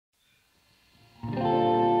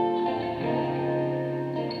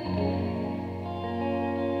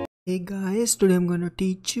Hey guys, today I'm gonna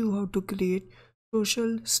teach you how to create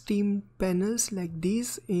social steam panels like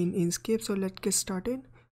these in Inkscape. So let's get started.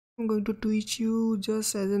 I'm going to teach you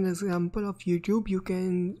just as an example of YouTube. You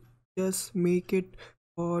can just make it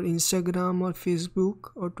for Instagram or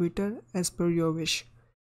Facebook or Twitter as per your wish.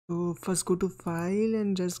 So first go to file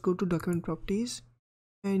and just go to document properties,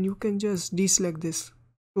 and you can just deselect this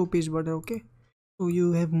show page border. Okay, so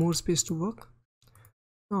you have more space to work.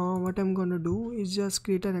 Now what I'm gonna do is just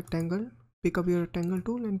create a rectangle. Pick up your rectangle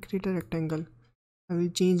tool and create a rectangle. I will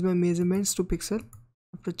change my measurements to pixel.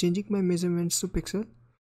 After changing my measurements to pixel,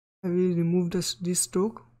 I will remove this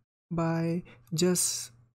stroke by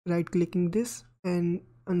just right clicking this and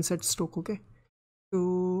unset stroke. Okay,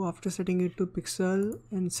 so after setting it to pixel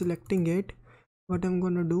and selecting it, what I'm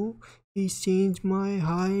gonna do is change my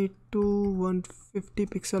height to 150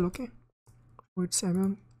 pixel. Okay, so it's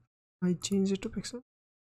I change it to pixel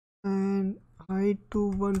and height to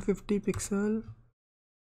 150 pixel,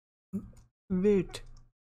 weight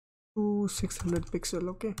to 600 pixel.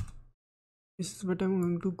 Okay, this is what I'm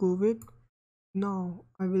going to go with. Now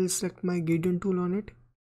I will select my gradient tool on it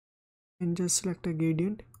and just select a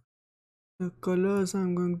gradient. The colors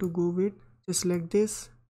I'm going to go with, just like this.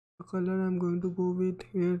 The color I'm going to go with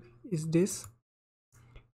here is this,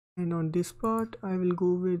 and on this part I will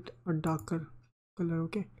go with a darker color.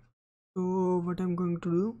 Okay, so what I'm going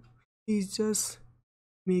to do is just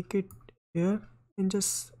make it here and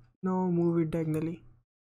just now move it diagonally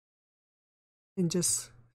and just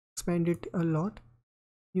expand it a lot.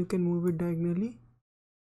 You can move it diagonally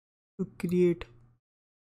to create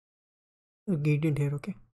a gradient here.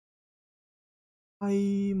 Okay,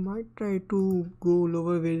 I might try to go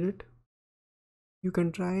lower with it. You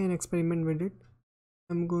can try and experiment with it.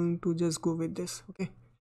 I'm going to just go with this. Okay,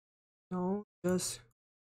 now just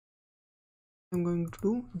I'm going to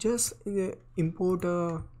do just import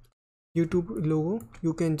a YouTube logo.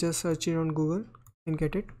 You can just search it on Google and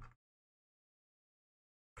get it.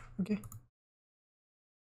 Okay,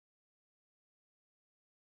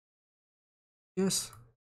 just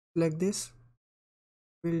like this,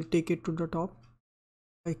 we'll take it to the top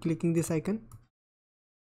by clicking this icon,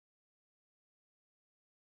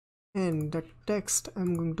 and the text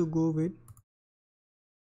I'm going to go with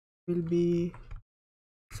will be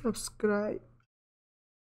subscribe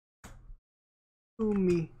to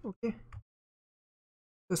me. Okay,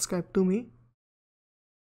 subscribe to me,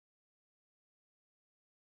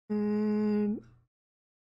 and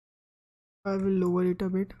I will lower it a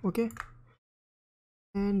bit. Okay,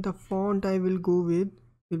 and the font I will go with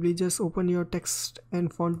will be, just open your text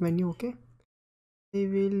and font menu. Okay, I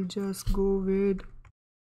will just go with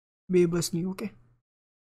Babasni. Okay,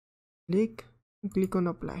 click on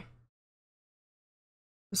apply.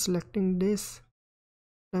 Selecting this,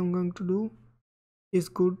 what I'm going to do is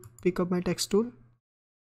good pick up my text tool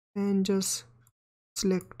and just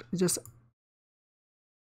select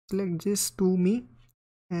this to me,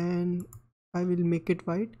 and I will make it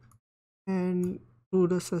white, and to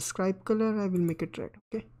the subscribe color I will make it red.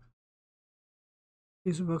 Okay,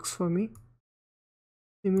 this works for me.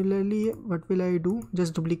 Similarly, what will I do,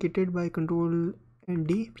 just duplicate it by Control and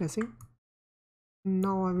D pressing.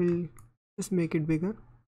 Now I will just make it bigger,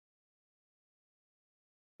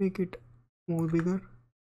 make it more bigger,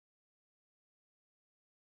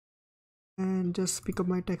 and just pick up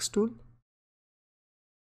my text tool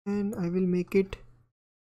and I will make it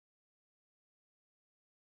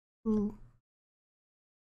to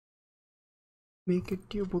make it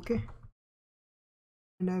tube. Okay,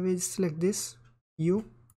 and I will select this U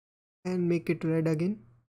and make it red again.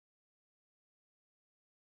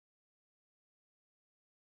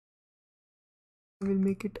 I will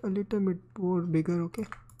make it a little bit more bigger. Okay,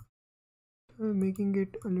 making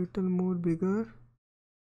it a little more bigger.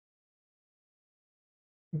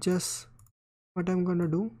 Just what I'm gonna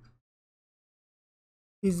do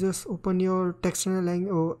is just open your text and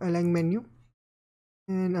align menu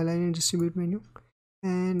and align and distribute menu,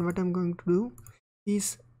 and what I'm going to do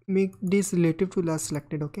is make this relative to last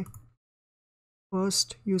selected. Okay,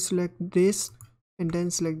 first you select this and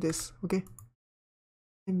then select this. Okay,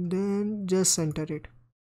 and then just center it.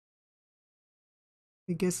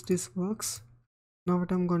 I guess this works. Now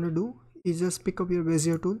what I'm gonna do is just pick up your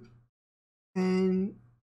Bezier tool and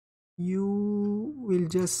you will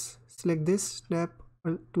just select this, snap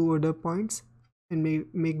to other points, and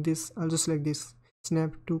make this also select this,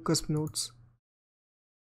 snap to cusp nodes.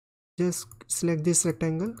 Just select this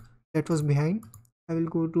rectangle that was behind. I will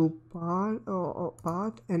go to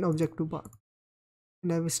path and object to path,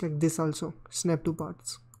 and I will select this also, snap to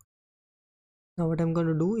paths. Now what I'm going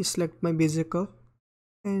to do is select my basic curve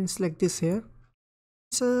and select this here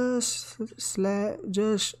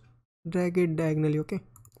just drag it diagonally, okay,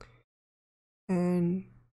 and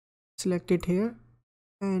select it here,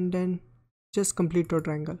 and then just complete your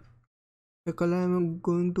triangle. The color I'm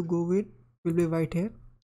going to go with will be white here.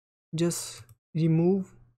 Just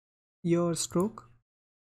remove your stroke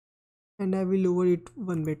and I will lower it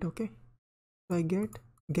one bit, okay. So I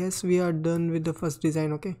guess we are done with the first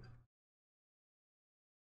design, okay.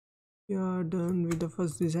 We are done with the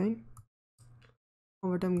first design. Now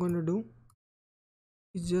what I'm gonna do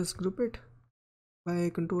is just group it by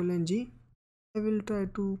Ctrl and G. I will try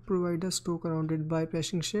to provide a stroke around it by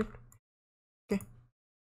pressing shift, okay,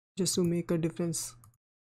 just to make a difference.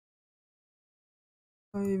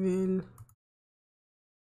 I will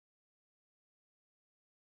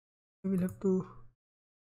have to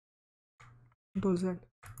Ctrl Z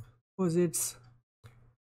because it's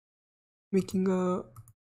making a,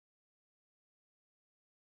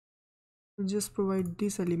 just provide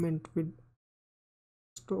this element with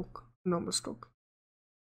stroke, normal stroke.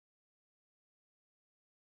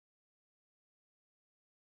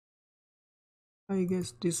 I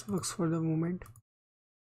guess this works for the moment.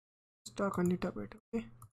 Stuck on it a bit, okay.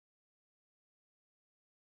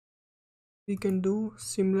 We can do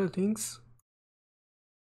similar things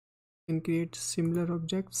and create similar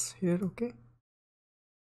objects here, okay.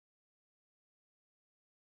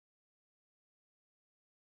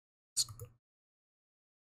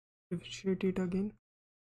 Differentiate it again.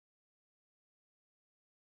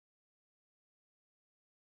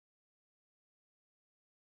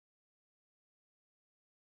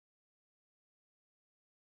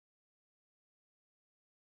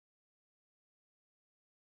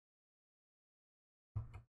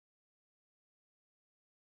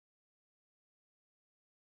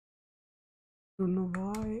 Don't know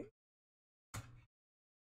why.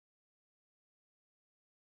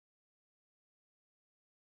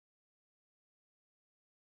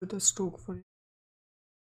 With a stroke for it.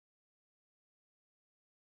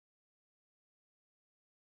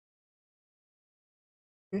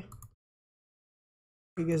 Okay.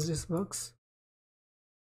 I guess this works.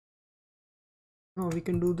 Now we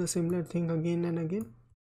can do the similar thing again and again.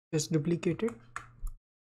 Just duplicate it.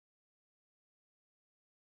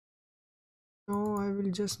 Now I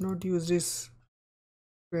will just not use this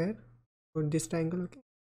square or this triangle, okay.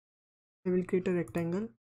 I will create a rectangle.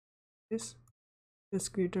 This,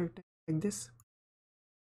 just create a rectangle like this.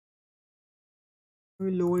 I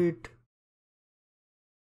will lower it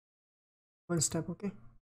one step, okay.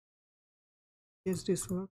 Yes, this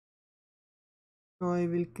works. Now I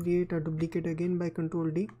will create a duplicate again by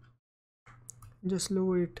Ctrl D. Just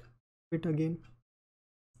lower it a bit again.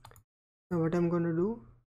 Now what I'm gonna do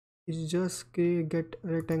is just get a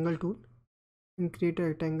rectangle tool and create a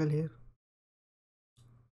rectangle here.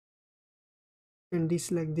 And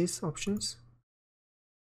deselect these options.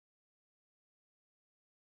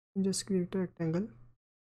 And just create a rectangle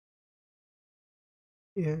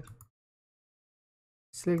here.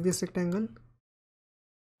 Select this rectangle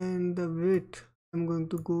and the width I'm going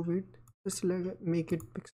to go with, just like make it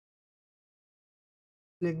pixel.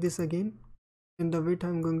 Select this again and the width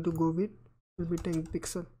I'm going to go with will be 10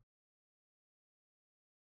 pixel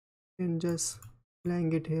and just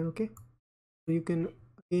align it here, okay. So you can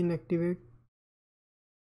again activate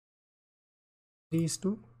these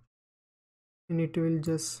two and it will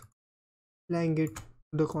just align it to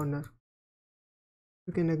the corner.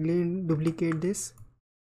 You can again duplicate this,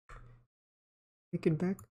 make it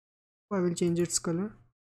back. I will change its color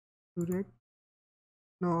to red.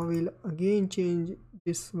 Now I will again change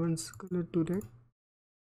this one's color to red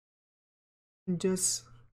and just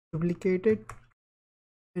duplicate it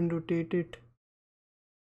and rotate it,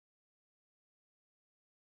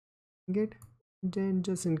 get, then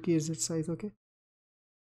just increase its size, okay.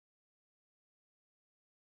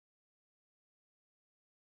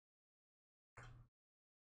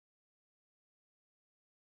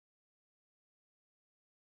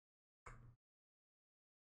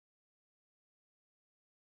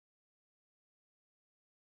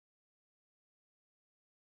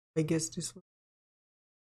 I guess this one.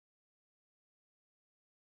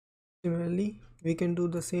 Similarly we can do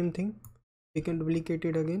the same thing. We can duplicate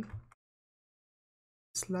it again,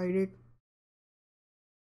 slide it,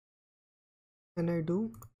 and I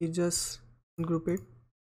do is just ungroup it,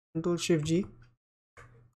 Ctrl Shift G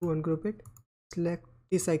to ungroup it, select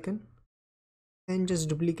this icon and just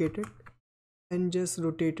duplicate it and just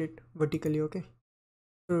rotate it vertically, okay.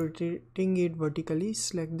 So rotating it vertically,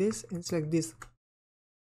 select this and select this.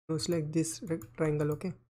 Now select this triangle,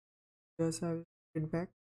 okay. Just I will it back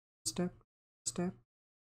step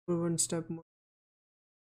for one step more.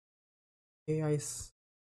 Okay,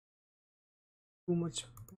 too much.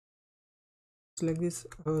 Select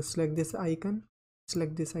this icon,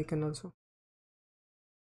 select this icon also,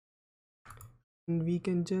 and we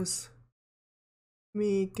can just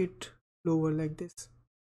make it lower like this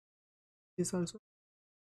also,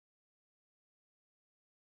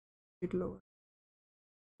 it lower,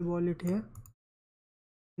 wall it here,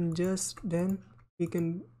 and just then we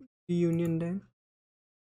can reunion, then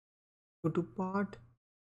go to part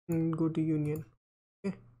and go to union.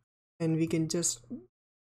 Okay, and we can just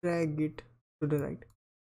drag it to the right.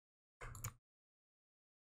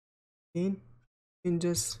 Again, you can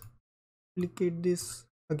just duplicate this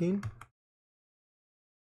again.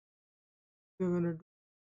 We're gonna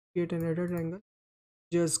create another triangle.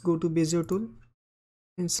 Just go to Bezier tool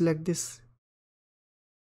and select this,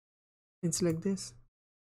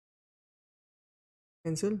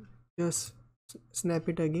 cancel. Just snap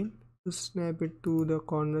it again to snap it to the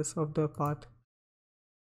corners of the path.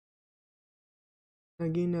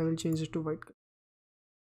 Again, I will change it to white color.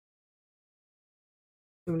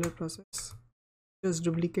 Similar process. Just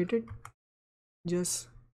duplicate it, just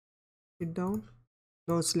it down.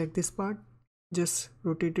 Now select this part, just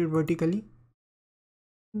rotate it vertically,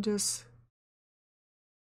 just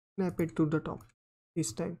snap it to the top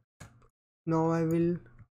this time. Now I will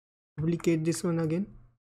duplicate this one again.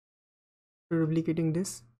 After duplicating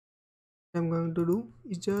this, what I'm going to do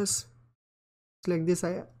is just select this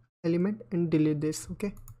element and delete this.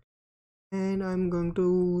 Okay, and I'm going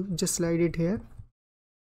to just slide it here,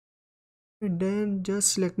 and then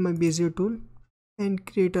just select my Bezier tool and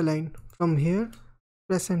create a line from here.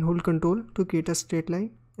 Press and hold Ctrl to create a straight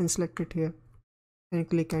line and select it here and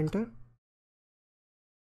click enter.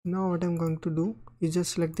 Now what I'm going to do is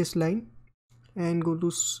just select this line and go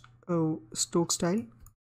to stroke style,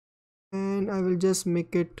 and I will just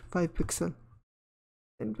make it 5 pixel.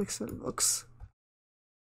 10 pixel works,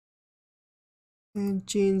 and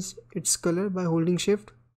change its color by holding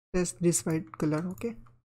shift. Press this white color. Okay,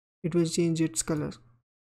 it will change its color.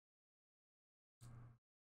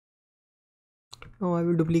 Now I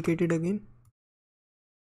will duplicate it again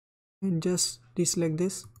and just deselect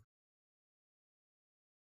this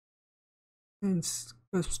and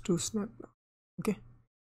cusp to snap. Okay,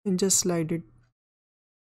 and just slide it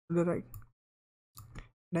to the right.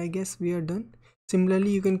 And I guess we are done.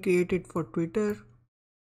 Similarly, you can create it for Twitter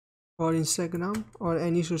or Instagram or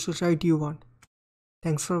any social site you want.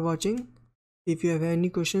 Thanks for watching. If you have any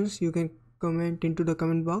questions, you can comment into the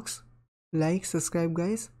comment box. Like, subscribe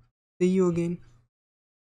guys. See you again.